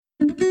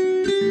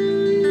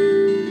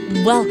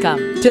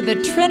Welcome to the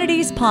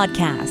Trinities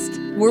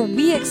Podcast, where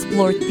we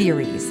explore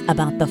theories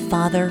about the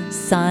Father,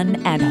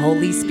 Son, and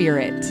Holy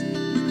Spirit.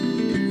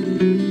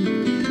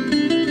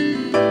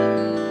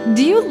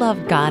 Do you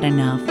love God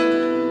enough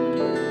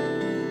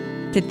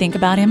to think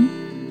about Him?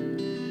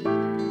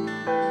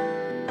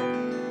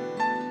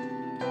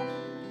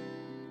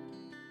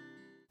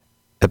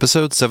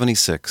 Episode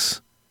 76,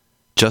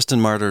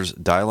 Justin Martyr's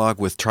Dialogue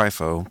with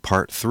Trypho,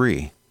 Part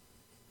 3.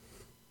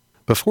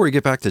 Before we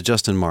get back to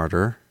Justin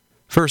Martyr,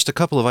 first, a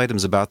couple of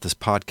items about this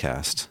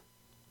podcast.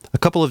 A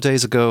couple of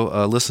days ago,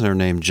 a listener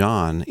named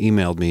John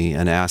emailed me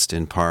and asked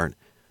in part,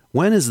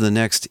 when is the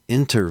next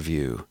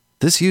interview?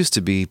 This used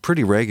to be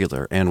pretty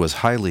regular and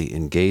was highly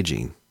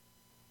engaging.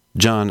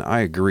 John,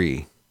 I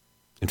agree.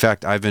 In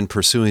fact, I've been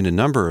pursuing a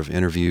number of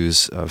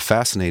interviews of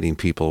fascinating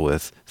people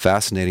with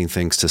fascinating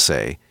things to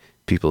say,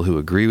 people who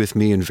agree with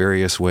me in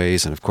various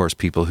ways, and of course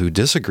people who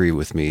disagree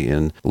with me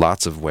in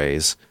lots of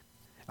ways.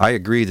 I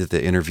agree that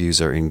the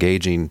interviews are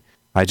engaging.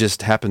 I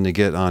just happen to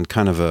get on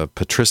kind of a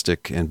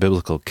patristic and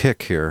biblical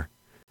kick here.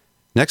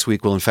 Next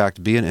week will in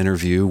fact be an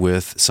interview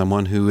with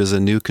someone who is a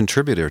new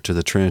contributor to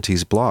the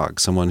Trinities blog,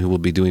 someone who will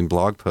be doing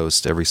blog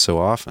posts every so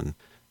often.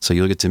 So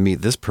you'll get to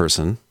meet this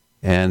person,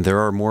 and there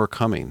are more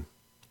coming.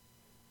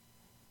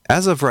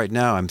 As of right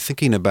now, I'm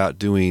thinking about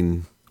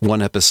doing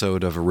one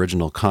episode of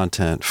original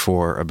content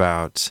for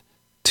about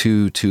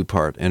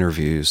two-part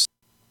interviews.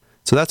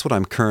 So that's what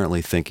I'm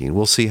currently thinking.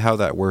 We'll see how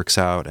that works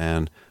out,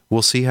 and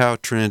we'll see how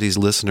Trinity's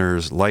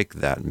listeners like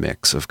that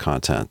mix of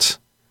content.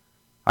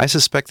 I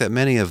suspect that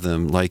many of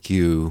them, like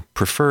you,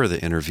 prefer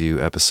the interview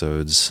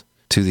episodes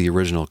to the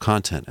original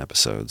content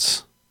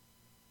episodes.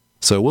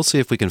 So we'll see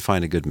if we can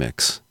find a good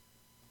mix.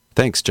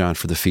 Thanks, John,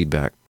 for the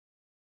feedback.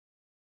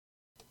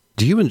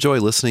 Do you enjoy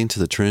listening to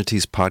the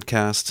Trinities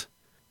podcast?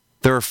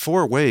 There are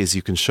 4 ways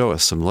you can show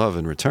us some love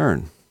in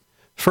return.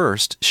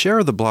 First,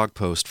 share the blog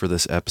post for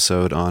this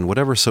episode on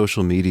whatever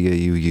social media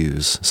you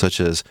use, such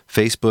as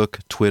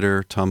Facebook,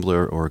 Twitter,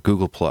 Tumblr, or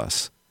Google+.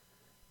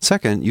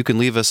 Second, you can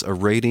leave us a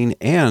rating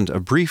and a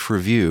brief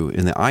review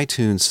in the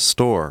iTunes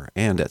Store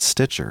and at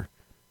Stitcher.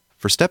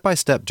 For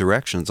step-by-step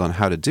directions on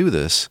how to do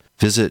this,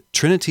 visit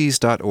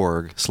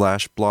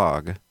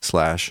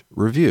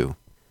trinities.org/blog/review.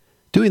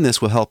 Doing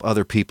this will help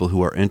other people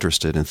who are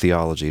interested in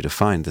theology to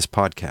find this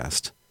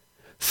podcast.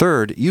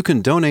 Third, you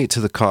can donate to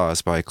the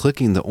cause by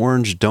clicking the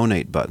orange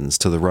donate buttons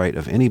to the right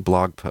of any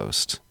blog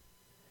post.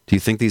 Do you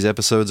think these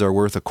episodes are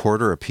worth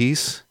 $0.25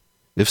 apiece?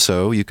 If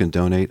so, you can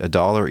donate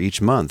 $1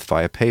 each month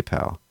via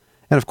PayPal.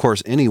 And of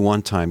course, any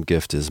one-time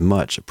gift is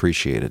much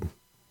appreciated.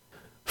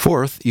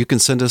 Fourth, you can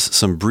send us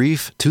some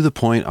brief,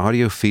 to-the-point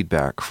audio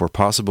feedback for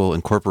possible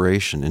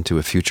incorporation into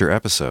a future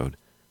episode.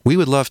 We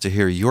would love to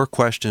hear your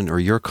question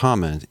or your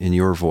comment in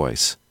your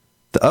voice.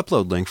 The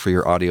upload link for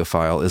your audio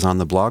file is on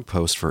the blog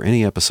post for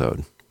any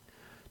episode.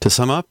 To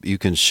sum up, you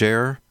can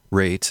share,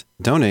 rate,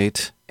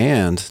 donate,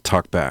 and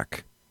talk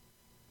back.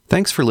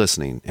 Thanks for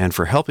listening and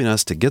for helping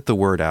us to get the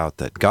word out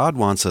that God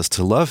wants us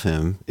to love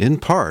Him, in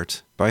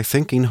part, by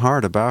thinking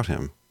hard about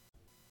Him.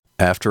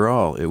 After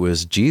all, it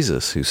was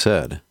Jesus who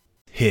said,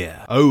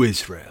 "Hear, O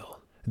Israel,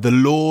 the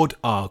Lord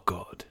our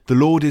God, the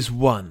Lord is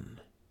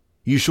one.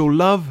 You shall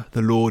love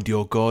the Lord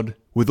your God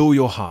with all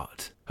your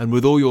heart, and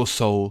with all your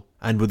soul,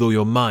 and with all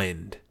your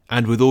mind,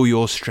 and with all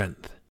your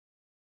strength."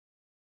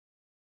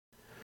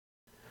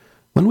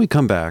 When we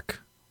come back,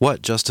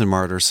 what Justin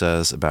Martyr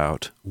says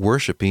about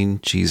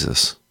worshiping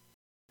Jesus.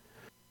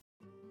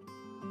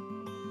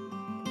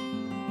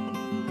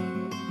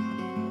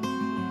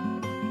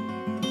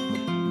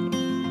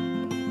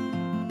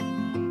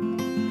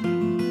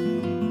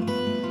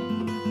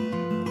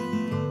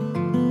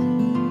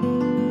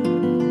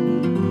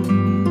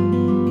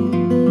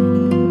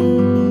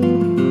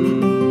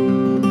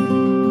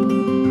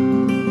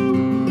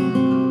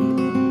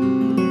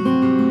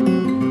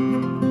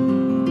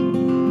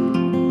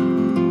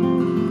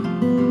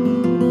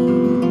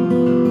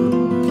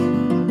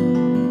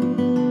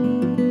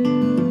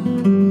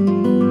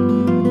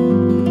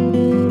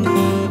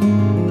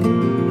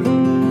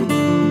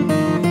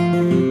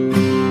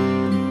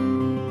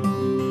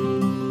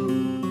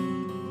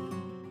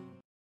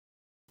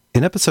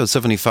 In episode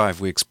 75,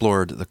 we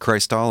explored the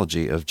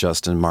Christology of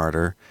Justin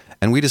Martyr,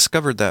 and we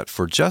discovered that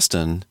for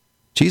Justin,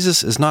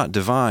 Jesus is not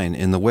divine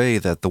in the way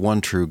that the one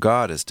true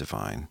God is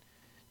divine.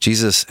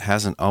 Jesus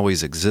hasn't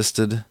always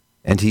existed,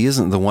 and He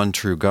isn't the one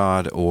true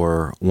God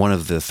or one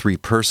of the 3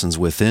 persons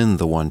within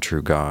the one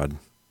true God.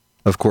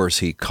 Of course,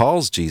 He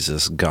calls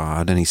Jesus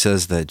God, and He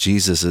says that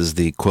Jesus is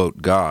the,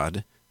 quote,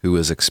 God who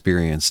is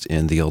experienced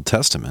in the Old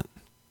Testament.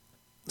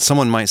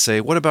 Someone might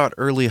say, what about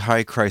early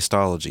high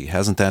Christology?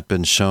 Hasn't that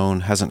been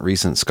shown? Hasn't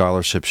recent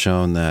scholarship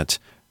shown that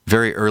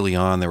very early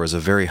on there was a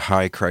very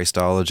high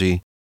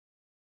Christology?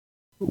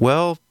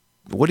 Well,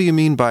 what do you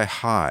mean by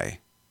high?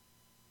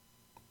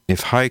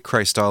 If high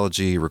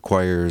Christology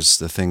requires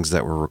the things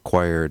that were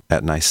required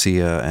at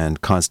Nicaea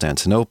and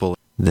Constantinople,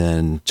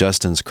 then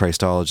Justin's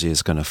Christology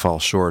is going to fall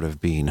short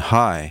of being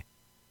high.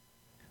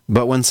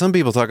 But when some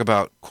people talk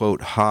about,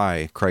 quote,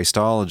 high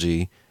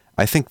Christology,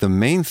 I think the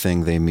main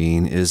thing they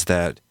mean is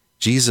that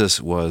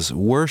Jesus was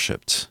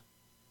worshipped.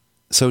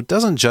 So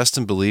doesn't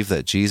Justin believe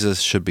that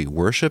Jesus should be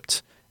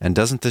worshipped? And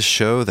doesn't this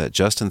show that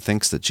Justin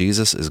thinks that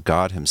Jesus is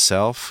God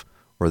himself,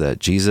 or that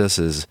Jesus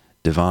is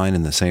divine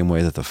in the same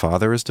way that the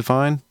Father is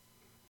divine?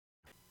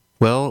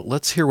 Well,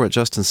 let's hear what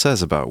Justin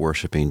says about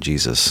worshiping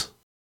Jesus.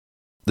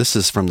 This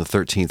is from the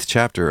 13th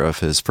chapter of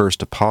his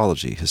first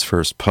apology, his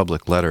first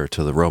public letter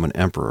to the Roman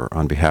emperor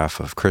on behalf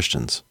of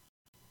Christians.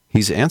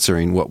 He's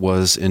answering what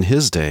was, in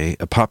his day,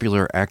 a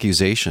popular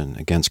accusation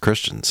against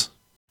Christians.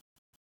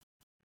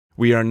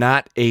 We are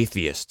not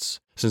atheists,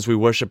 since we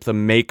worship the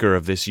Maker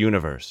of this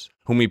universe,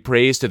 whom we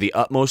praise to the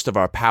utmost of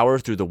our power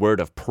through the word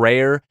of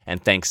prayer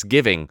and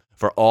thanksgiving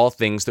for all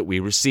things that we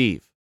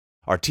receive.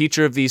 Our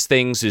teacher of these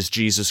things is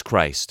Jesus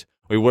Christ.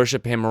 We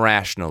worship him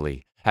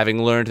rationally,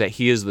 having learned that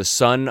he is the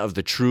Son of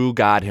the true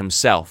God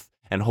himself,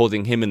 and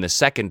holding him in the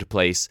second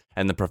place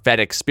and the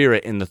prophetic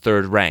spirit in the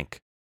third rank.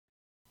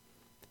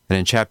 And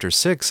in chapter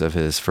 6 of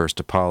his first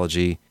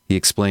apology, he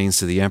explains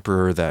to the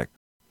emperor that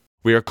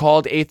we are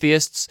called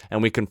atheists,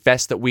 and we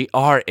confess that we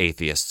are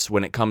atheists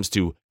when it comes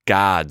to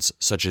gods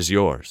such as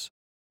yours,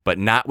 but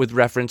not with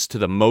reference to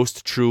the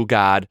most true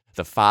God,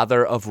 the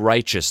Father of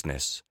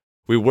righteousness.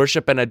 We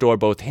worship and adore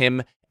both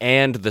him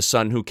and the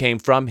Son who came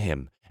from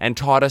him and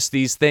taught us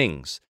these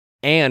things,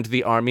 and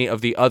the army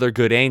of the other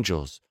good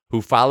angels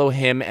who follow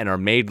him and are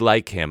made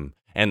like him,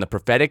 and the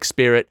prophetic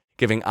spirit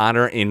giving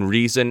honor in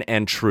reason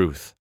and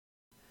truth.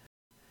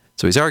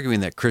 So he's arguing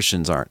that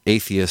Christians aren't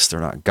atheists, they're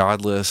not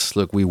godless.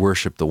 Look, we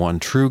worship the one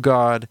true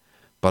God,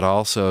 but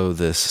also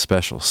this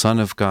special Son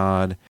of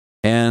God,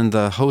 and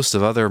the host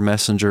of other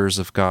messengers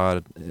of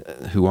God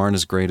who aren't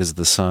as great as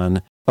the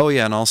Son. Oh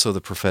yeah, and also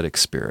the prophetic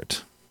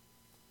spirit.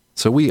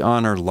 So we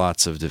honor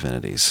lots of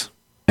divinities,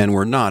 and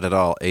we're not at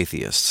all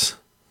atheists,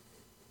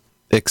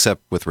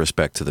 except with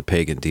respect to the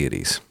pagan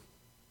deities.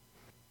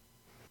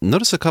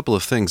 Notice a couple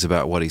of things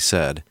about what he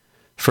said.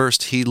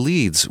 First, he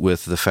leads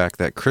with the fact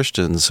that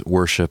Christians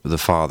worship the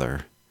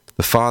Father.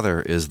 The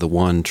Father is the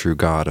one true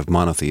God of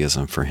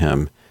monotheism for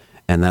him,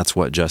 and that's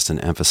what Justin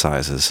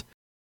emphasizes.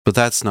 But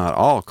that's not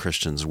all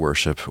Christians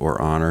worship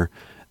or honor.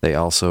 They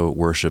also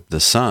worship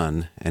the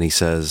Son, and he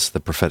says the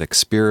prophetic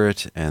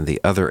spirit and the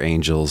other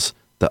angels,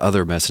 the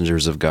other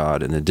messengers of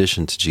God in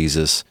addition to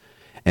Jesus.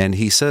 And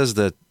he says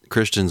that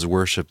Christians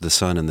worship the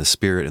Son and the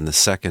Spirit in the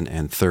second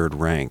and third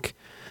rank.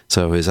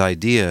 So his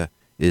idea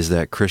is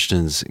that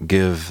Christians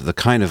give the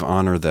kind of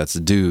honor that's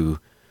due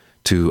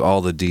to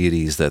all the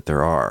deities that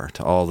there are,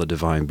 to all the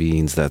divine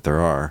beings that there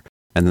are.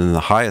 And then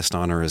the highest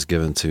honor is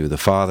given to the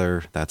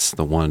Father, that's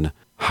the one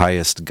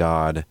highest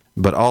God,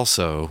 but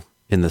also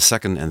in the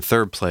second and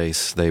third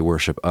place they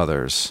worship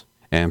others.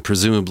 And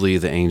presumably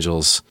the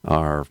angels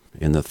are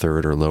in the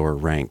third or lower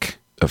rank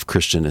of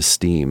Christian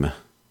esteem.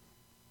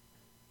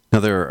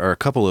 Now there are a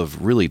couple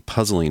of really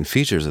puzzling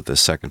features of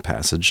this second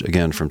passage,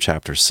 again from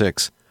chapter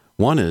 6.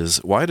 One is,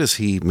 why does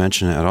he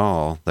mention at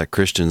all that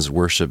Christians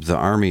worship the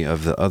army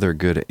of the other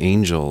good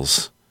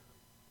angels?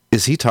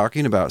 Is he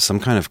talking about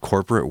some kind of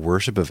corporate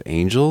worship of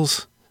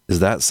angels? Is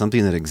that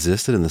something that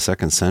existed in the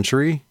 2nd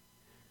century?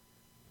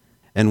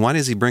 And why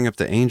does he bring up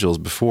the angels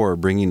before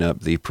bringing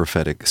up the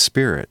prophetic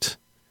spirit?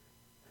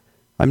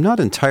 I'm not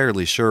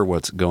entirely sure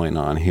what's going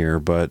on here,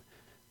 but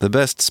the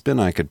best spin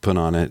I could put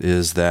on it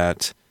is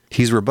that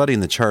he's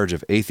rebutting the charge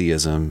of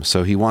atheism,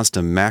 so he wants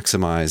to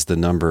maximize the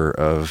number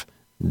of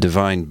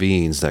divine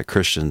beings that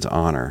Christians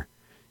honor.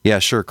 Yeah,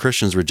 sure,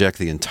 Christians reject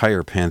the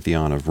entire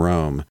pantheon of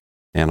Rome,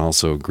 and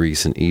also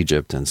Greece and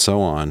Egypt and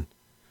so on.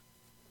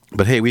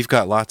 But hey, we've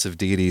got lots of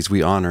deities.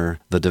 We honor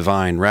the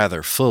divine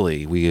rather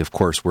fully. We, of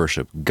course,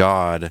 worship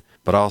God,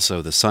 but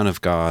also the Son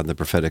of God, the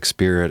prophetic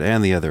spirit,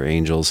 and the other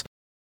angels.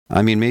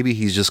 I mean, maybe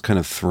he's just kind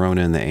of thrown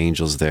in the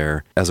angels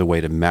there as a way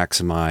to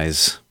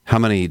maximize how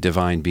many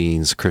divine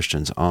beings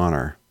Christians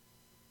honor.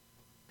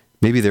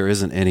 Maybe there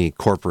isn't any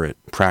corporate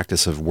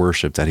practice of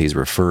worship that he's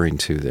referring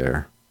to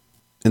there.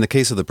 In the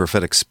case of the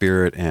prophetic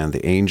spirit and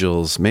the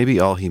angels,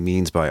 maybe all he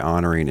means by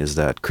honoring is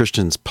that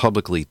Christians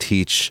publicly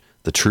teach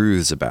the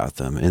truths about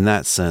them. In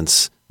that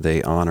sense,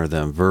 they honor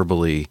them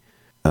verbally,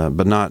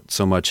 but not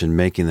so much in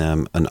making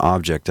them an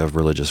object of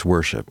religious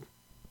worship.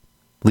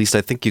 At least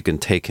I think you can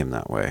take him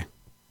that way.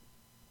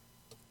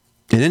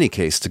 In any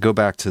case, to go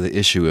back to the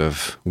issue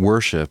of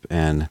worship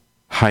and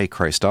high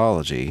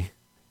Christology,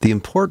 the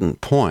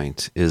important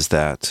point is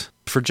that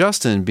for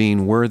Justin,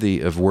 being worthy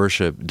of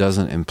worship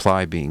doesn't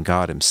imply being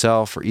God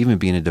himself or even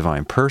being a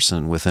divine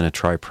person within a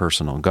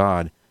tripersonal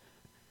God.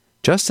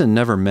 Justin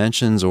never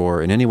mentions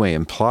or in any way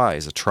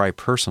implies a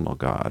tripersonal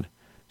God.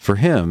 For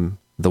him,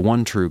 the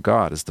one true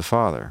God is the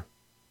Father.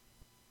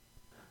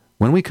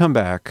 When we come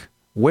back,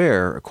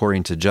 where,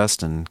 according to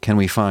Justin, can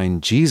we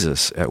find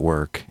Jesus at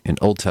work in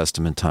Old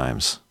Testament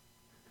times?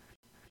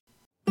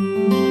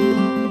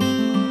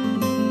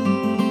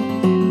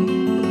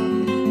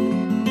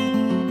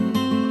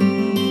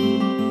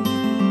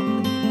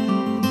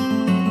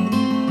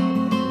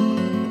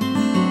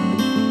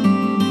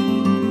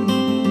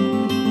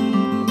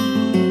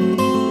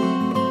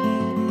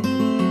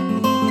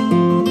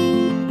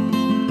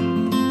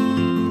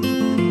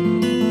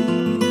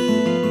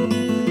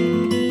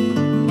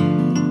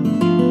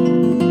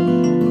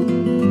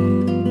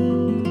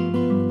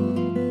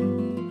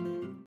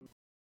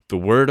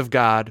 Word of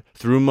God,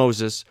 through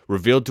Moses,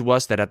 revealed to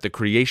us that at the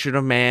creation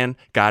of man,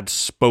 God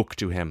spoke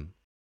to him.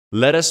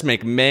 Let us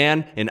make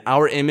man in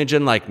our image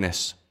and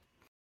likeness.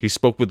 He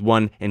spoke with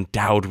one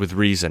endowed with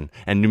reason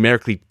and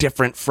numerically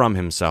different from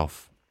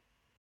himself.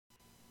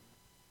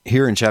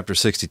 Here in chapter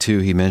 62,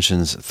 he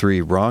mentions 3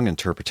 wrong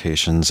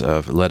interpretations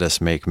of let us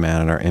make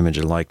man in our image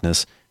and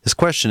likeness. His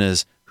question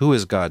is, who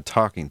is God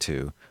talking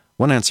to?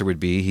 One answer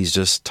would be he's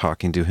just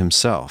talking to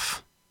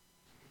himself.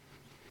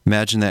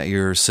 Imagine that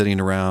you're sitting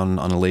around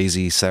on a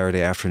lazy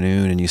Saturday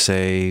afternoon and you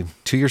say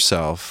to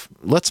yourself,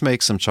 let's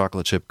make some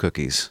chocolate chip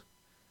cookies.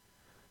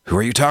 Who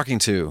are you talking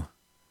to?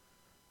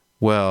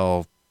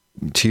 Well,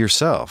 to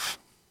yourself.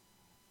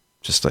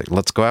 Just like,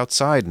 let's go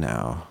outside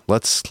now.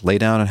 Let's lay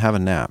down and have a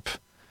nap.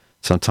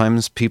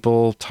 Sometimes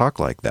people talk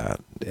like that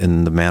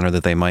in the manner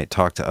that they might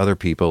talk to other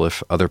people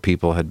if other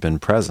people had been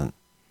present.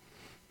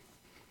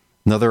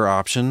 Another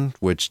option,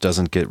 which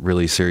doesn't get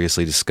really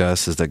seriously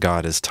discussed, is that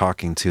God is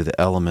talking to the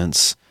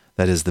elements,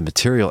 that is, the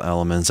material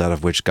elements out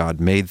of which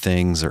God made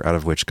things or out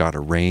of which God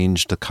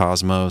arranged the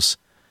cosmos.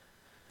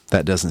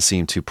 That doesn't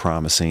seem too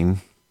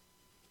promising.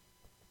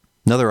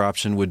 Another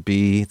option would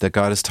be that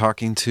God is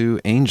talking to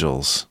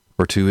angels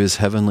or to his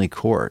heavenly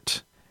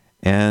court.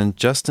 And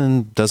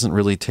Justin doesn't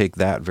really take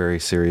that very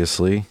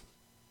seriously.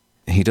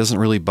 He doesn't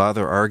really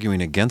bother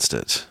arguing against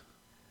it.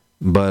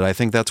 But I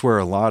think that's where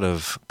a lot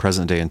of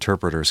present-day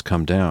interpreters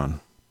come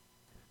down.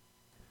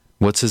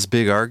 What's his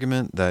big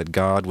argument? That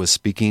God was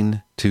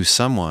speaking to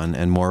someone,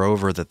 and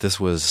moreover, that this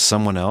was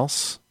someone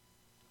else?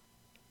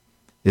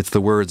 It's the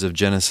words of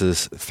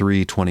Genesis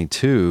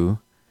 3:22,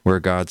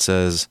 where God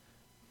says,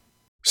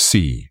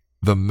 "See,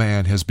 the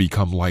man has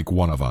become like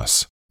one of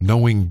us,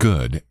 knowing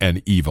good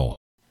and evil."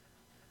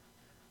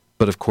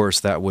 But of course,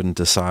 that wouldn't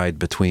decide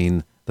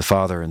between the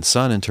Father and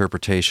Son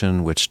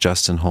interpretation, which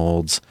Justin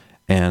holds,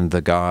 and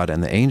the God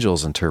and the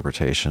angels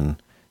interpretation,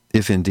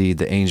 if indeed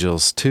the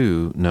angels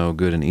too know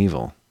good and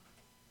evil.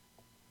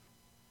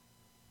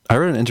 I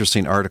read an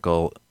interesting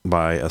article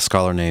by a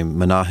scholar named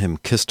Menahem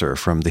Kister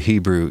from the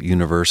Hebrew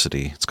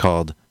University. It's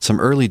called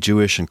Some Early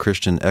Jewish and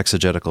Christian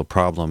Exegetical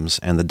Problems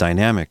and the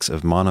Dynamics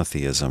of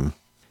Monotheism.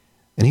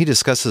 And he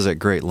discusses at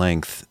great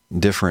length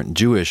different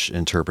Jewish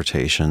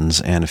interpretations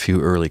and a few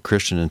early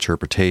Christian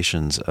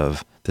interpretations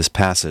of this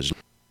passage.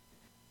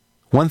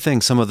 One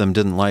thing some of them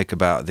didn't like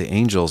about the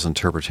angels'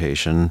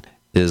 interpretation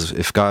is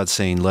if God's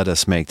saying, let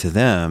us make to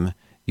them,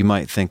 you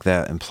might think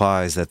that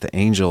implies that the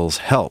angels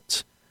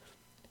helped.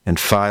 And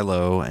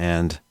Philo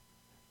and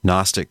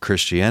Gnostic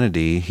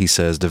Christianity, he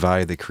says,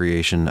 divide the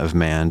creation of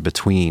man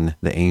between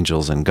the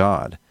angels and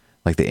God.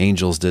 Like the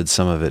angels did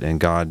some of it and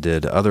God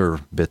did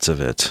other bits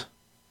of it.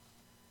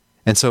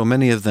 And so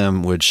many of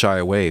them would shy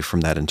away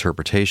from that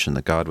interpretation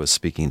that God was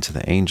speaking to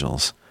the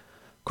angels.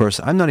 Of course,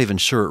 I'm not even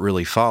sure it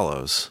really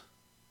follows.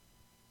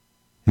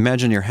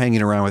 Imagine you're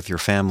hanging around with your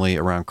family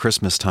around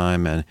Christmas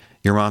time and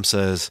your mom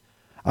says,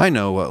 I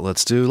know what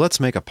let's do, let's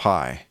make a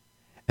pie.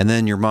 And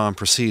then your mom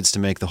proceeds to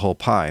make the whole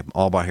pie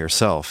all by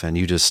herself and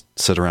you just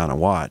sit around and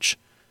watch.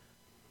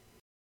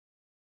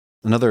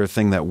 Another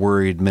thing that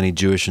worried many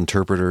Jewish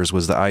interpreters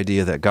was the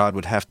idea that God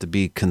would have to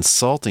be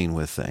consulting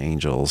with the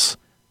angels.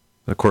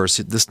 Of course,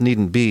 this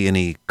needn't be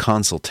any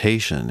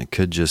consultation. It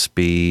could just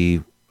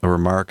be a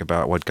remark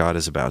about what God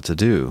is about to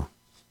do.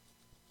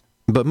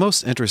 But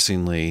most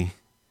interestingly,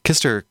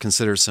 Kister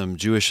considers some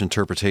Jewish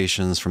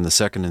interpretations from the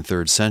 2nd and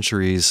 3rd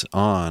centuries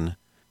on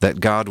that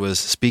God was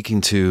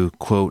speaking to,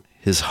 quote,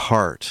 his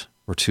heart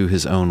or to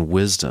his own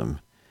wisdom.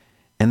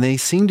 And they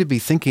seem to be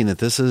thinking that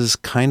this is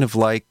kind of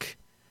like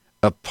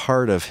a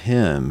part of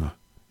him.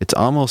 It's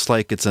almost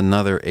like it's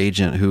another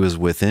agent who is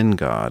within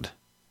God.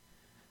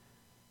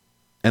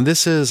 And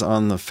this is,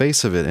 on the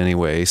face of it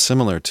anyway,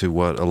 similar to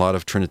what a lot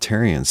of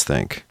Trinitarians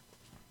think.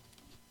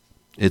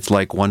 It's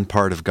like one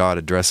part of God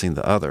addressing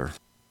the other.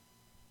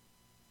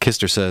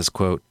 Kister says,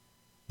 quote,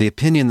 the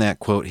opinion that,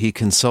 quote, he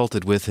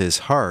consulted with his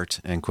heart,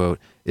 end quote,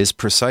 is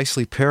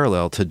precisely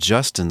parallel to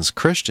Justin's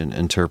Christian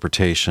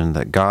interpretation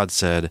that God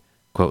said,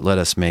 quote, let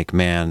us make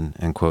man,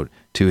 end quote,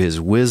 to his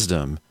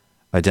wisdom,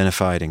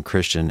 identified in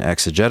Christian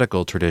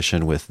exegetical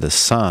tradition with the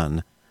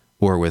Son,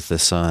 or with the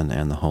Son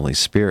and the Holy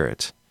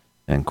Spirit,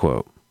 end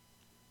quote.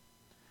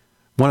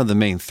 One of the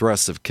main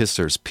thrusts of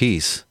Kister's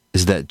piece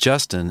is that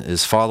Justin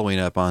is following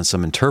up on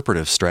some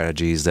interpretive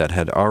strategies that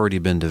had already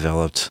been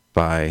developed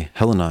by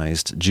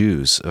Hellenized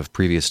Jews of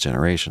previous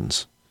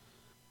generations.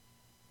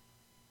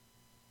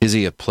 Is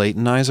he a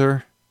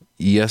Platonizer?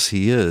 Yes,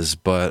 he is,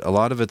 but a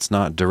lot of it's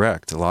not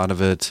direct. A lot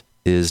of it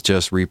is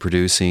just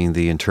reproducing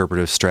the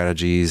interpretive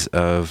strategies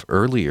of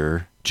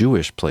earlier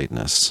Jewish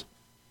Platonists.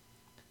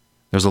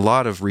 There's a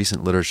lot of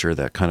recent literature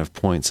that kind of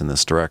points in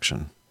this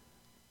direction.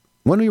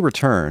 When we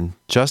return,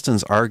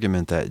 Justin's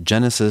argument that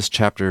Genesis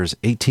chapters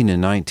 18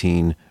 and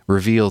 19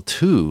 reveal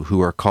 2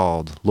 who are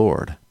called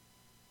Lord.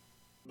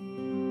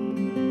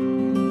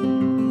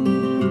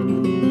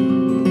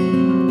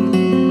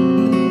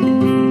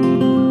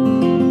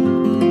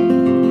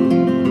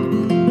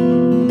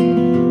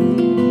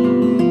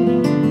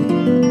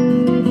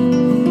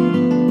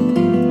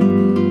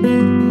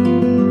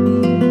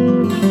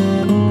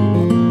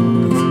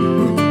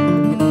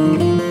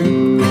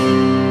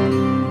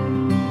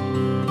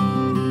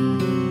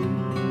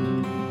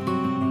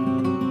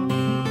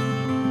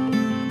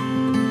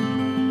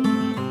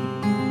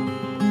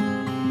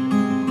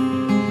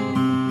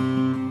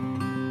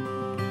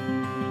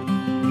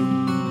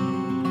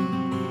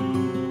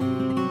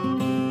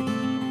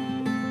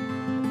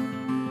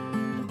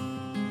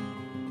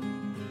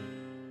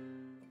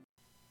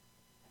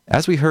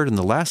 As we heard in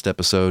the last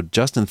episode,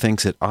 Justin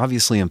thinks it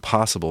obviously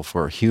impossible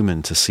for a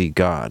human to see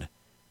God.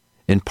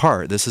 In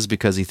part, this is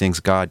because he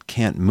thinks God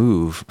can't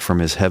move from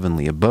his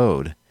heavenly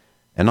abode,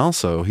 and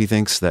also he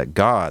thinks that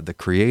God, the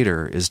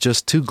Creator, is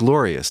just too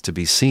glorious to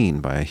be seen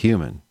by a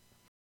human.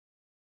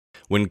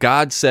 When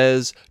God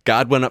says,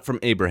 God went up from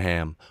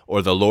Abraham,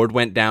 or the Lord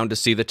went down to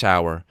see the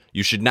tower,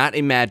 you should not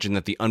imagine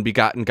that the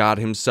unbegotten God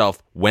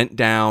himself went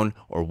down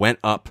or went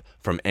up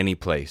from any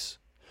place.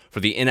 For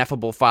the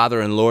ineffable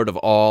Father and Lord of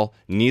all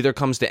neither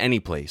comes to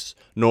any place,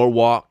 nor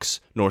walks,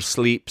 nor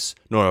sleeps,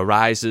 nor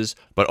arises,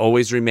 but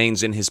always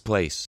remains in his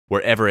place,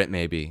 wherever it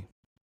may be.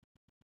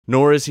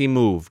 Nor is he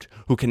moved,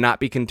 who cannot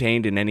be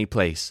contained in any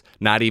place,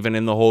 not even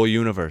in the whole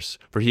universe,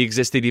 for he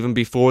existed even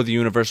before the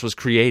universe was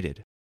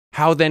created.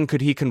 How then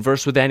could he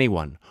converse with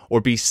anyone, or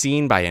be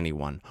seen by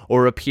anyone,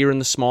 or appear in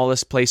the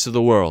smallest place of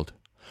the world?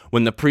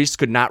 When the priest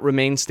could not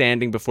remain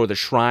standing before the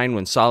shrine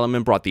when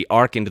Solomon brought the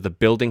ark into the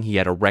building he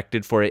had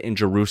erected for it in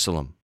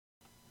Jerusalem.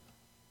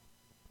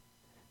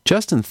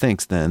 Justin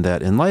thinks then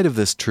that in light of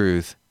this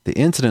truth, the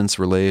incidents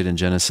related in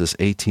Genesis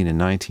 18 and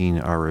 19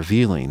 are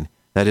revealing,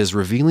 that is,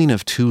 revealing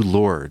of two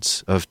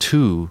lords, of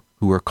two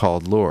who are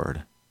called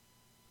Lord.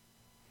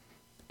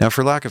 Now,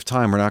 for lack of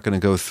time, we're not going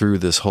to go through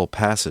this whole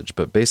passage,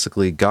 but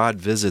basically God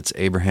visits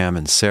Abraham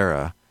and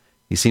Sarah.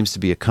 He seems to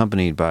be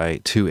accompanied by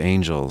two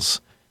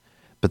angels.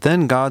 But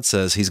then God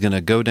says he's going to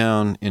go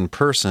down in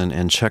person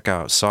and check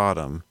out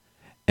Sodom.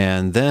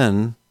 And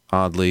then,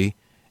 oddly,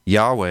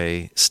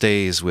 Yahweh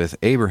stays with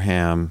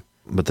Abraham,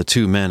 but the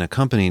two men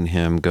accompanying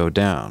him go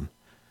down.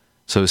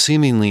 So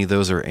seemingly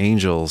those are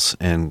angels,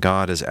 and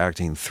God is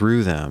acting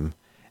through them,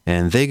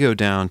 and they go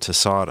down to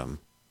Sodom.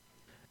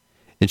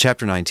 In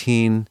chapter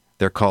 19,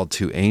 they're called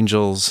two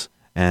angels,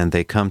 and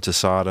they come to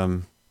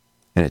Sodom,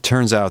 and it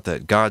turns out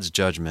that God's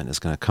judgment is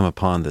going to come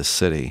upon this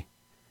city.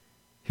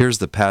 Here's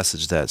the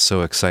passage that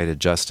so excited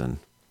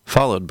Justin,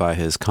 followed by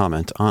his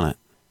comment on it.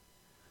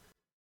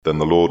 Then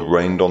the Lord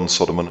rained on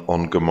Sodom and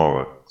on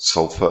Gomorrah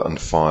sulfur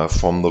and fire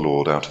from the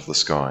Lord out of the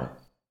sky.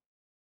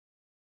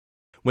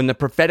 When the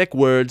prophetic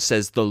word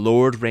says the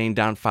Lord rained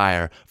down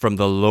fire from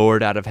the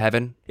Lord out of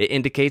heaven, it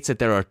indicates that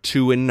there are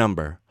two in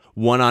number,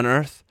 one on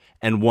earth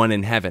and one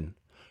in heaven.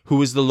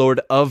 Who is the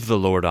Lord of the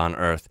Lord on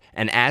earth,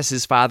 and as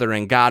his Father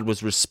and God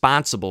was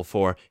responsible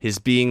for his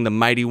being the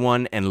mighty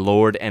one and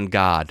Lord and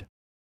God.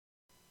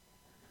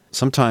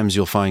 Sometimes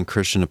you'll find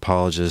Christian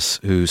apologists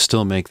who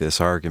still make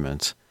this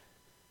argument.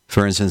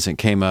 For instance, it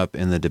came up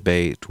in the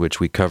debate which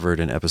we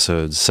covered in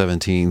episodes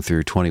 17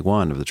 through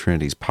 21 of the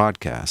Trinities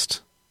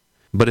podcast.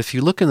 But if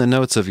you look in the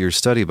notes of your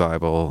study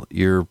Bible,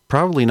 you're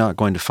probably not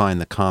going to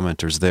find the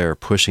commenters there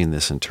pushing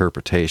this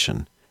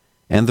interpretation.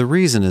 And the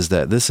reason is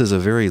that this is a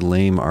very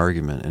lame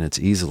argument and it's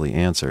easily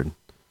answered.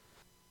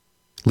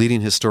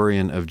 Leading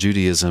historian of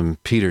Judaism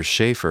Peter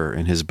Schaeffer,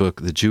 in his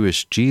book The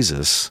Jewish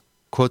Jesus,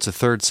 quotes a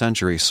 3rd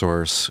century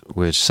source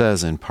which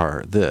says in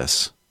part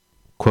this,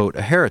 quote,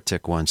 "A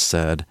heretic once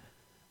said,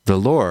 'The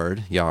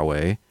Lord,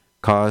 Yahweh,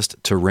 caused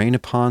to rain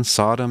upon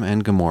Sodom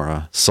and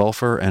Gomorrah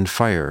sulfur and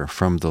fire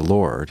from the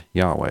Lord,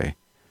 Yahweh,'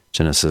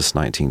 Genesis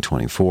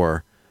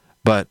 19:24,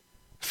 but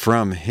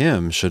 'from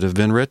him should have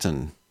been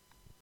written.'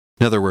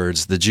 In other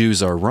words, the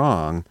Jews are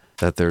wrong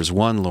that there's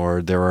one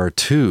Lord, there are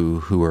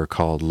two who are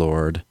called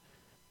Lord.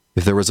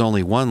 If there was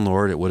only one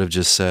Lord, it would have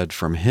just said,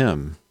 'from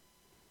him.'"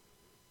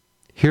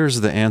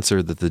 Here's the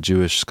answer that the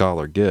Jewish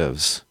scholar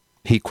gives.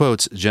 He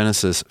quotes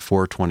Genesis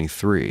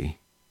 4:23.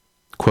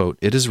 Quote,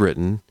 "It is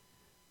written,"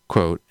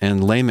 quote,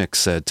 "and Lamech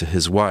said to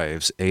his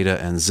wives,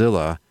 Adah and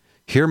Zillah,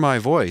 'Hear my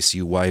voice,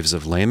 you wives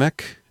of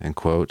Lamech,' end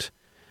quote.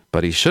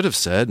 But he should have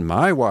said,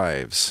 'my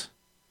wives.'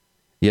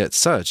 Yet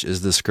such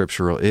is the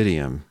scriptural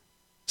idiom.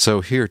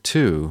 So here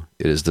too,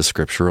 it is the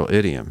scriptural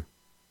idiom."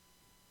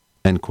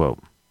 End quote.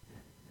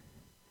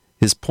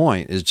 His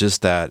point is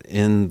just that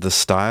in the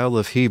style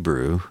of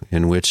Hebrew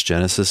in which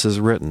Genesis is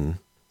written,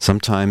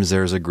 sometimes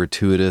there's a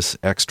gratuitous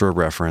extra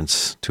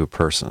reference to a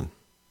person.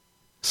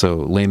 So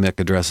Lamech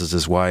addresses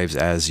his wives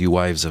as "you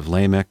wives of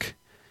Lamech,"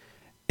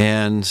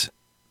 and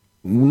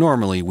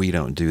normally we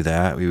don't do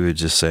that. We would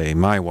just say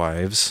 "my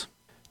wives."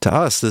 To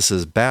us, this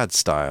is bad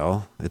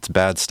style. It's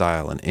bad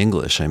style in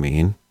English, I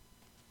mean.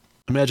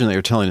 Imagine that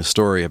you're telling a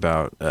story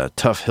about a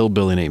tough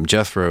hillbilly named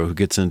Jethro who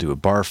gets into a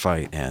bar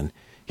fight and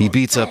he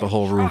beats up a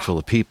whole room full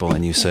of people,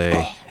 and you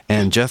say,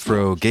 "And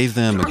Jethro gave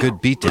them a good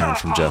beatdown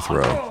from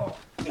Jethro."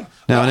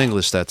 Now, in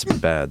English, that's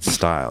bad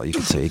style. You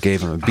could say he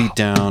gave him a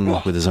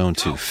beatdown with his own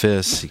two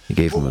fists. He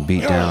gave him a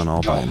beatdown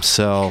all by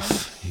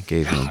himself. He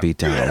gave him a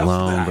beatdown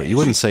alone. But you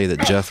wouldn't say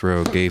that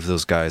Jethro gave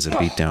those guys a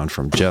beatdown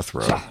from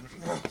Jethro.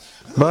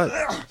 But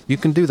you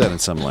can do that in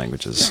some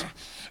languages.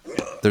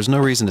 There's no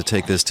reason to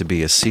take this to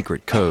be a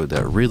secret code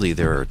that really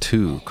there are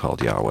two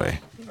called Yahweh.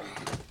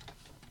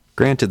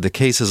 Granted, the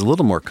case is a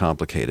little more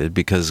complicated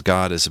because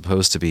God is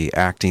supposed to be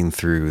acting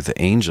through the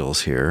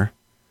angels here.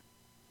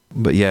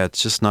 But yeah,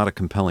 it's just not a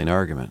compelling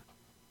argument.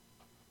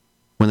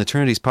 When the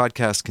Trinities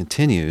podcast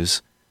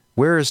continues,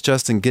 where is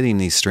Justin getting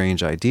these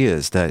strange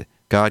ideas that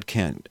God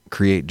can't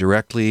create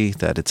directly,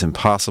 that it's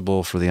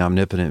impossible for the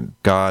omnipotent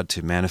God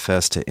to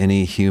manifest to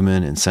any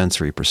human and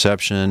sensory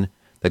perception,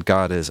 that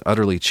God is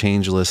utterly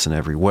changeless in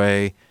every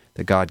way,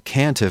 that God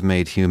can't have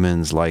made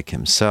humans like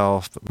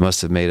himself, but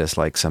must have made us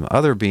like some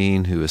other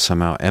being who is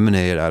somehow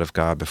emanated out of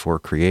God before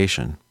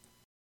creation.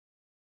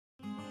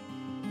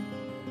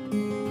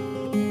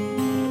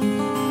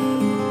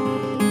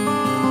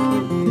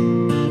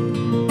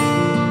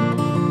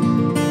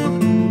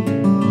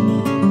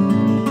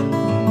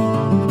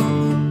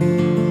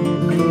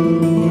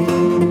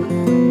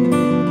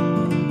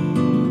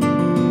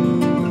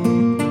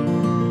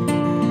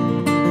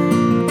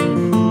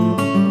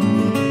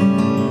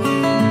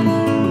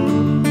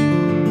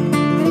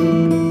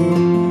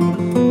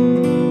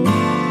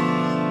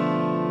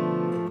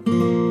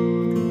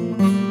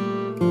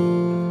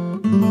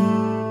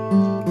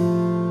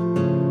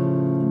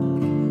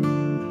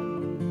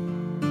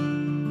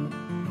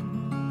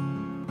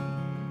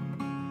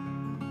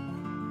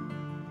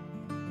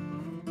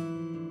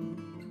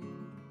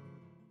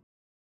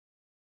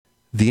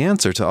 The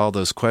answer to all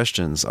those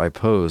questions I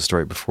posed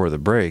right before the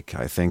break,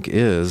 I think,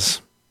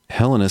 is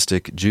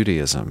Hellenistic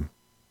Judaism.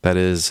 That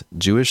is,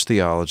 Jewish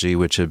theology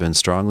which had been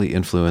strongly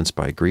influenced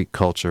by Greek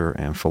culture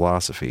and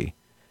philosophy,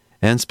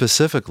 and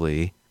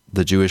specifically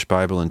the Jewish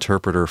Bible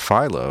interpreter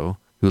Philo,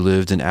 who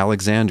lived in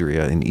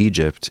Alexandria in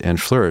Egypt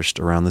and flourished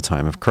around the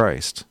time of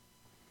Christ.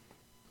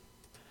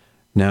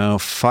 Now,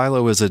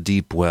 Philo is a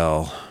deep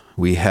well.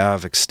 We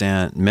have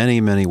extant many,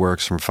 many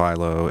works from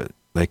Philo.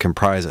 They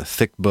comprise a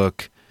thick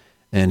book,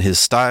 and his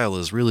style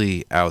is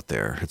really out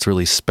there. It's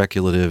really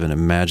speculative and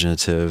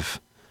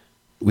imaginative.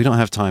 We don't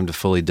have time to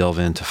fully delve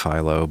into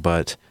Philo,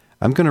 but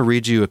I'm going to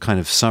read you a kind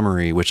of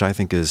summary which I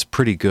think is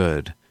pretty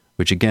good,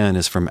 which again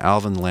is from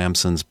Alvin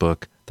Lamson's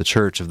book, The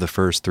Church of the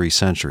First 3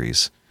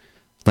 Centuries.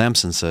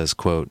 Lamson says,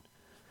 quote,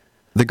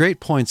 "The great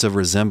points of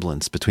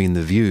resemblance between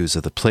the views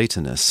of the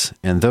Platonists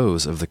and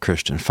those of the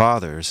Christian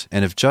Fathers,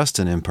 and of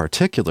Justin in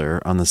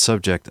particular on the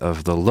subject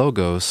of the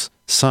Logos,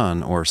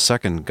 Son, or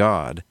Second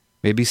God,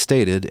 may be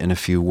stated in a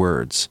few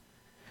words.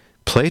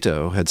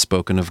 Plato had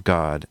spoken of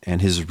God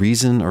and his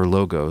reason or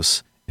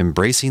logos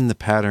embracing the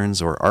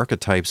patterns or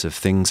archetypes of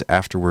things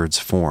afterwards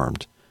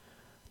formed.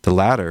 The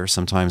latter,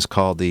 sometimes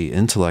called the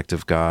intellect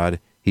of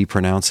God, he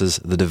pronounces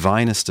the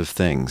divinest of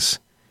things,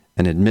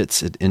 and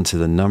admits it into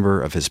the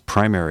number of his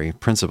primary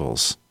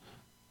principles,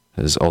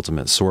 his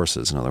ultimate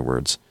sources, in other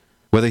words.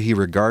 Whether he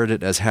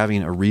regarded it as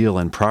having a real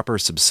and proper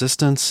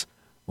subsistence,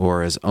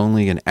 or as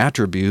only an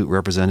attribute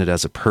represented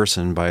as a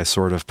person by a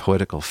sort of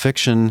poetical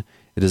fiction,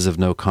 it is of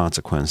no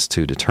consequence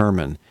to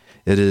determine.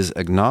 It is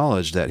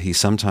acknowledged that he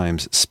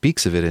sometimes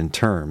speaks of it in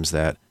terms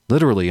that,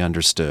 literally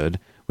understood,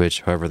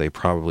 which, however, they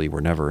probably were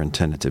never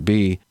intended to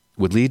be,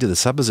 would lead to the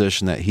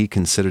supposition that he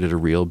considered it a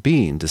real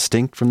being,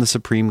 distinct from the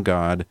supreme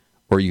God,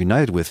 or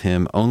united with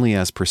him only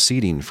as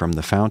proceeding from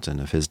the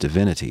fountain of his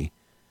divinity.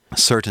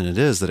 Certain it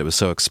is that it was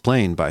so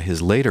explained by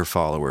his later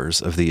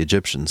followers of the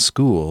Egyptian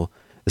school,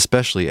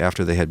 especially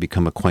after they had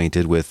become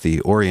acquainted with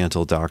the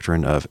Oriental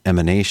doctrine of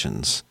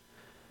emanations.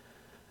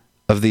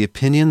 Of the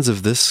opinions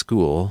of this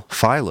school,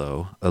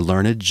 Philo, a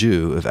learned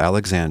Jew of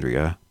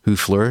Alexandria, who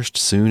flourished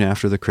soon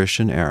after the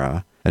Christian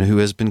era, and who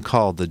has been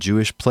called the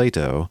Jewish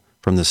Plato,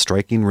 from the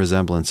striking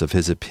resemblance of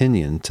his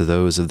opinion to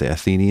those of the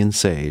Athenian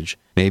sage,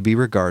 may be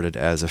regarded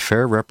as a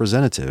fair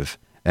representative,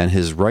 and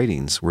his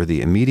writings were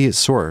the immediate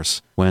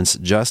source whence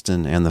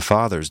Justin and the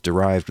Fathers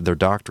derived their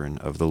doctrine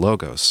of the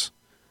Logos.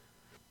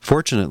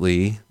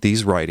 Fortunately,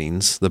 these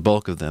writings, the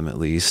bulk of them at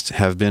least,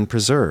 have been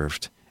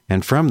preserved,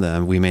 and from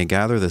them we may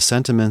gather the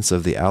sentiments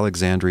of the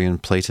Alexandrian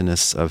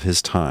Platonists of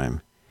his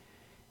time.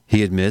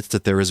 He admits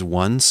that there is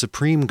one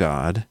supreme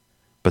God,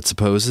 but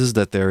supposes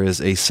that there is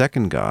a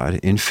second God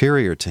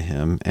inferior to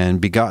him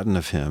and begotten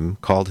of him,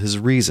 called his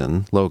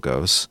reason,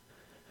 Logos,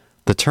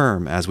 the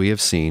term, as we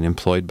have seen,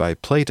 employed by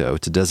Plato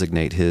to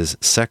designate his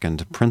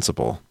second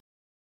principle.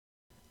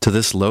 To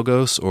this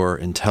Logos, or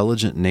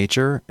intelligent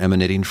nature,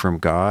 emanating from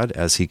God,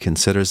 as he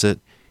considers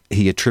it,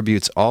 he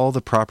attributes all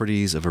the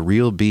properties of a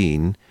real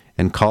being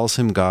and calls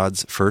him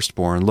God's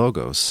firstborn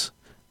Logos,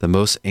 the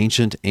most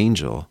ancient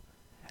angel,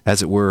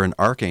 as it were an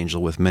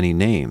archangel with many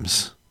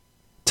names.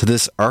 To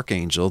this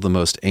archangel, the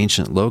most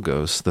ancient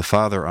Logos, the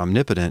Father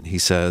Omnipotent, he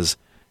says,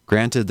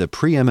 granted the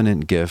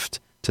preeminent gift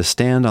to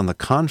stand on the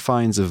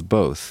confines of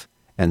both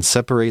and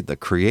separate the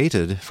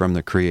created from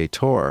the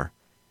Creator.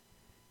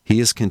 He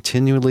is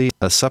continually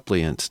a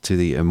suppliant to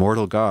the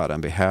immortal God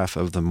on behalf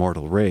of the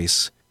mortal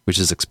race, which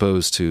is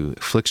exposed to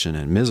affliction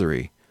and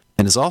misery,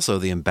 and is also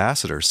the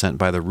ambassador sent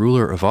by the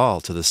ruler of all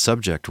to the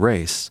subject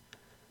race,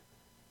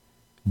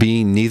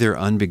 being neither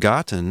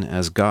unbegotten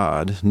as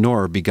God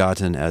nor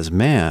begotten as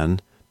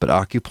man, but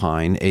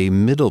occupying a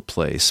middle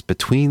place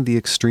between the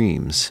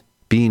extremes,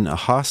 being a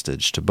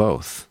hostage to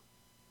both.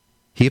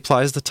 He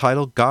applies the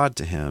title God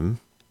to him,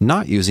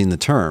 not using the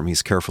term,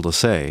 he's careful to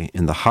say,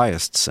 in the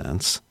highest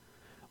sense.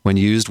 When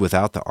used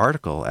without the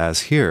article,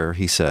 as here,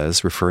 he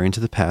says, referring to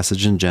the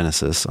passage in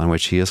Genesis on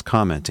which he is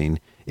commenting,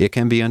 it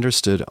can be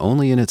understood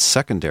only in its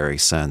secondary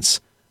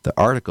sense, the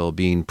article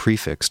being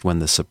prefixed when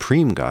the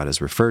supreme God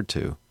is referred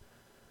to.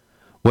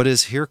 What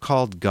is here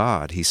called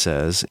God, he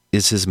says,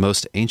 is his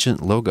most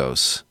ancient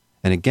logos,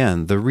 and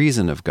again, the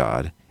reason of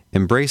God,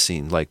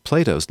 embracing, like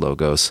Plato's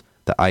logos,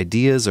 the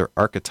ideas or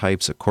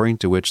archetypes according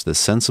to which the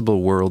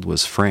sensible world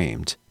was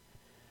framed.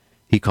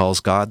 He calls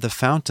God the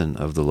fountain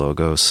of the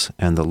logos,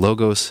 and the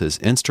logos his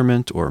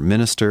instrument or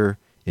minister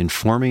in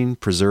forming,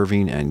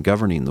 preserving, and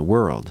governing the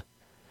world,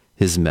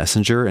 his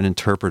messenger and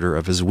interpreter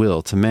of his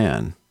will to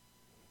man.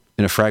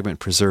 In a fragment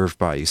preserved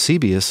by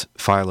Eusebius,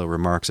 Philo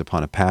remarks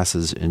upon a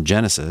passage in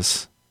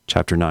Genesis,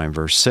 chapter 9,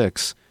 verse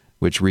 6,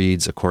 which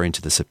reads, according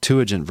to the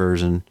Septuagint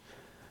version,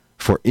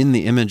 "For in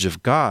the image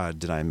of God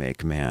did I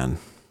make man."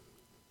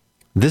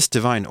 This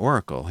divine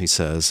oracle, he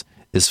says,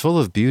 is full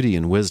of beauty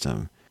and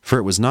wisdom, for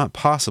it was not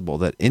possible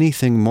that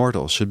anything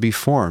mortal should be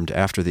formed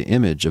after the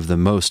image of the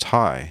Most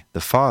High,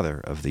 the Father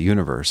of the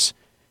universe.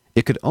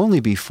 It could only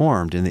be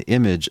formed in the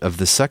image of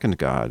the second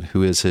God,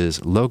 who is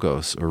his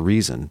logos or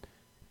reason.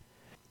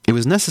 It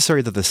was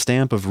necessary that the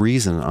stamp of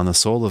reason on the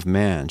soul of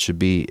man should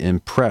be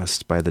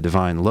impressed by the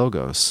divine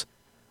logos,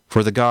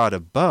 for the God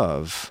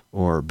above,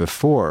 or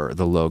before,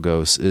 the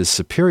logos is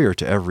superior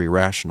to every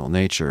rational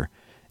nature,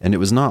 and it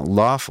was not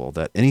lawful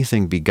that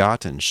anything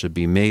begotten should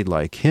be made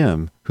like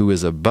him who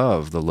is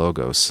above the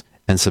logos,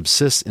 and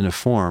subsists in a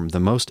form the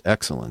most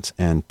excellent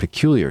and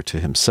peculiar to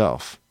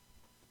himself.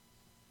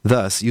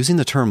 Thus, using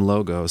the term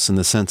logos in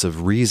the sense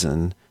of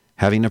reason,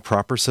 having a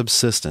proper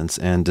subsistence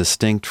and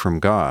distinct from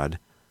God,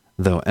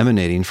 though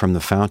emanating from the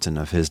fountain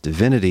of his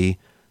divinity,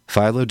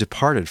 Philo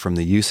departed from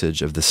the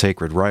usage of the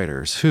sacred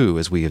writers, who,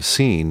 as we have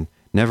seen,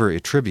 never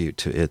attribute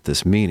to it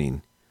this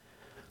meaning.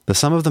 The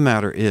sum of the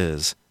matter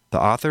is,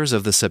 the authors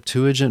of the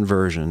Septuagint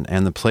version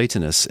and the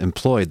Platonists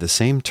employed the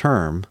same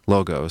term,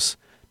 logos,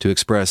 to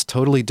express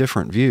totally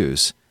different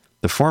views,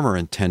 the former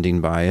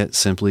intending by it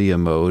simply a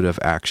mode of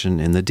action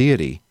in the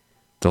deity,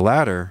 the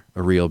latter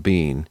a real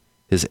being,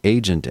 his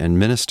agent and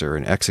minister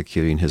in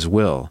executing his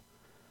will.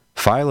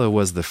 Philo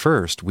was the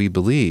first, we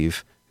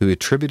believe, who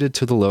attributed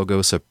to the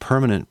logos a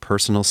permanent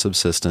personal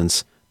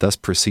subsistence, thus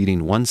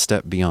proceeding one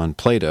step beyond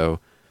Plato,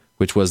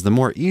 which was the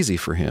more easy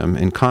for him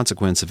in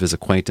consequence of his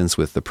acquaintance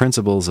with the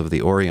principles of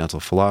the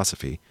Oriental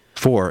philosophy.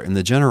 For, in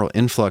the general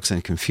influx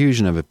and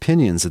confusion of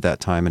opinions at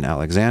that time in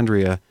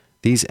Alexandria,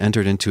 these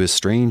entered into a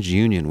strange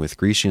union with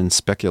Grecian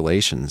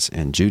speculations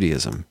and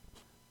Judaism.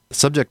 The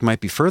subject might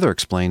be further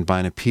explained by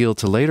an appeal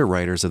to later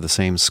writers of the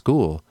same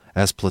school,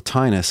 as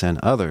Plotinus and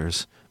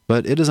others,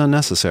 but it is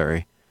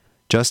unnecessary.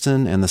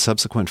 Justin and the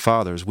subsequent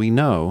fathers, we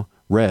know,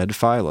 read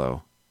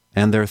Philo,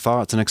 and their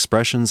thoughts and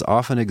expressions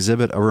often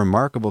exhibit a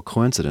remarkable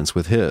coincidence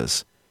with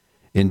his.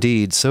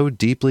 Indeed, so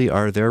deeply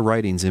are their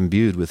writings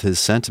imbued with his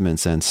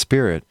sentiments and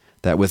spirit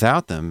that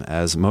without them,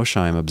 as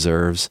Mosheim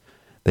observes,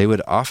 they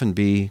would often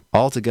be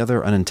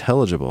altogether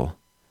unintelligible.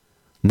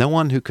 No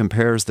one who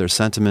compares their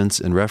sentiments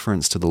in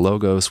reference to the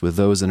Logos with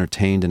those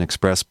entertained and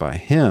expressed by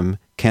him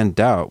can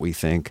doubt, we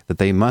think, that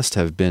they must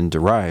have been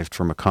derived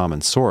from a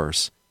common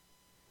source.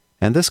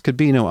 And this could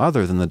be no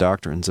other than the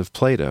doctrines of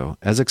Plato,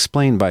 as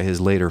explained by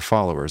his later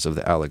followers of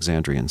the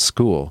Alexandrian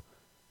school.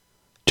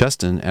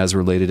 Justin, as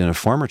related in a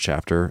former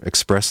chapter,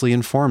 expressly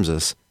informs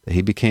us that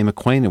he became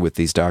acquainted with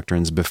these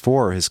doctrines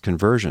before his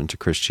conversion to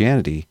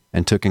Christianity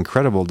and took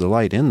incredible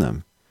delight in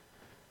them.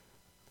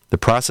 The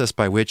process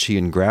by which he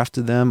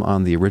engrafted them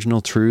on the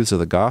original truths of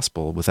the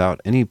gospel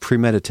without any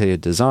premeditated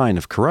design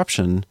of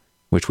corruption,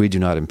 which we do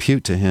not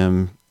impute to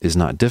him, is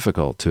not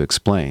difficult to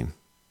explain."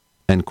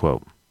 End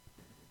quote.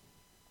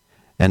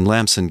 And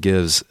Lamson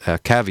gives a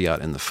caveat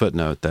in the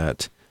footnote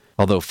that,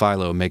 although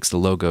Philo makes the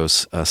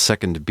Logos a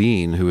second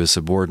being who is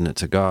subordinate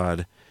to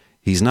God,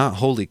 he's not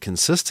wholly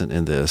consistent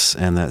in this,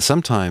 and that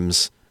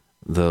sometimes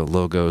the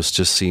Logos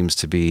just seems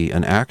to be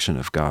an action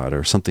of God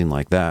or something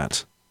like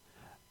that.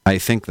 I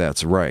think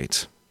that's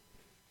right.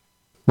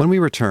 When we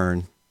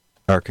return,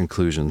 our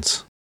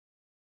conclusions.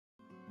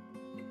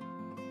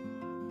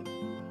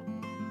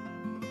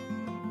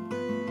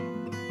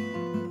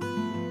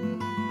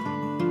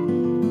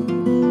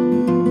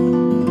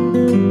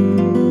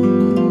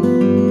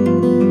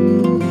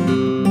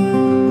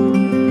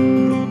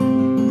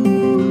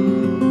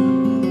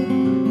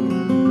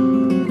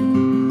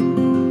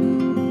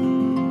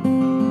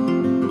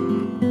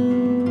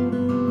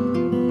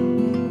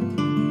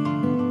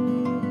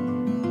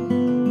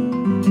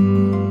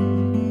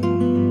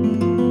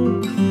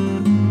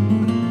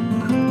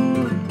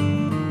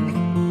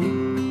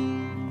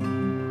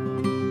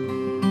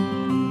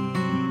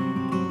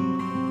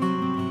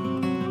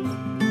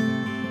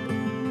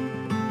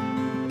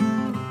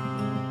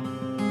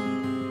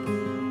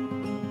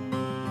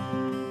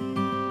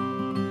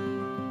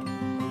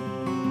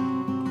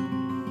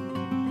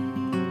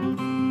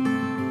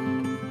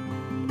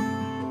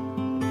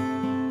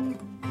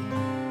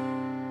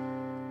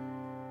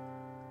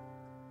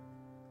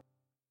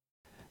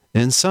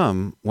 In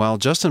sum, while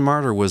Justin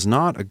Martyr was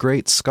not a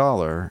great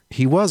scholar,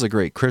 he was a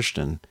great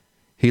Christian.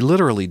 He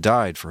literally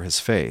died for his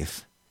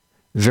faith.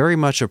 Very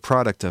much a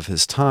product of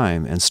his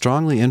time and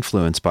strongly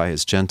influenced by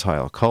his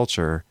Gentile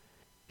culture,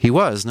 He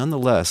was,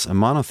 nonetheless, a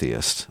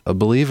monotheist, a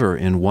believer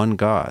in one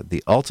God,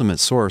 the ultimate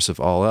source of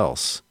all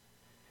else.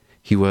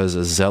 He was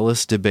a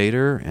zealous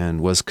debater and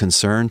was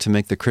concerned to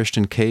make the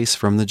Christian case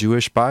from the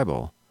Jewish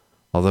Bible,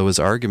 although his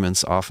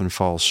arguments often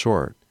fall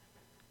short.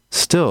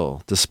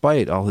 Still,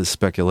 despite all his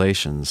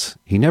speculations,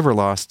 he never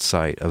lost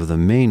sight of the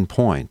main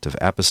point of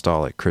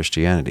apostolic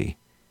Christianity.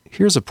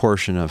 Here's a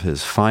portion of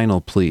his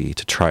final plea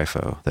to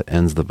Trypho that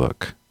ends the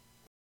book.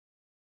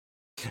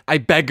 I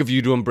beg of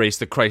you to embrace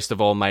the Christ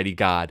of Almighty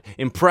God,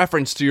 in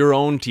preference to your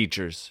own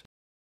teachers.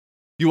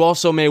 You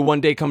also may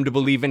one day come to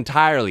believe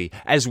entirely,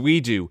 as we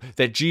do,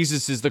 that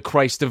Jesus is the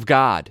Christ of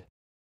God.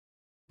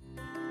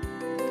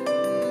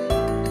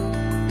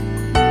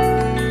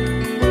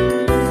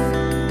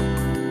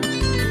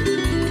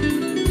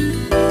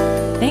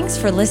 Thanks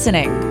for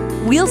listening.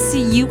 We'll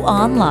see you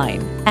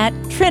online at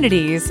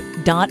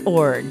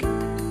trinities.org.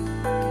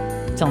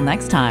 Till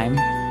next time,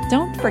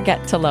 don't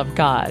forget to love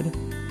God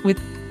with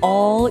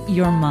all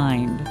your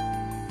mind.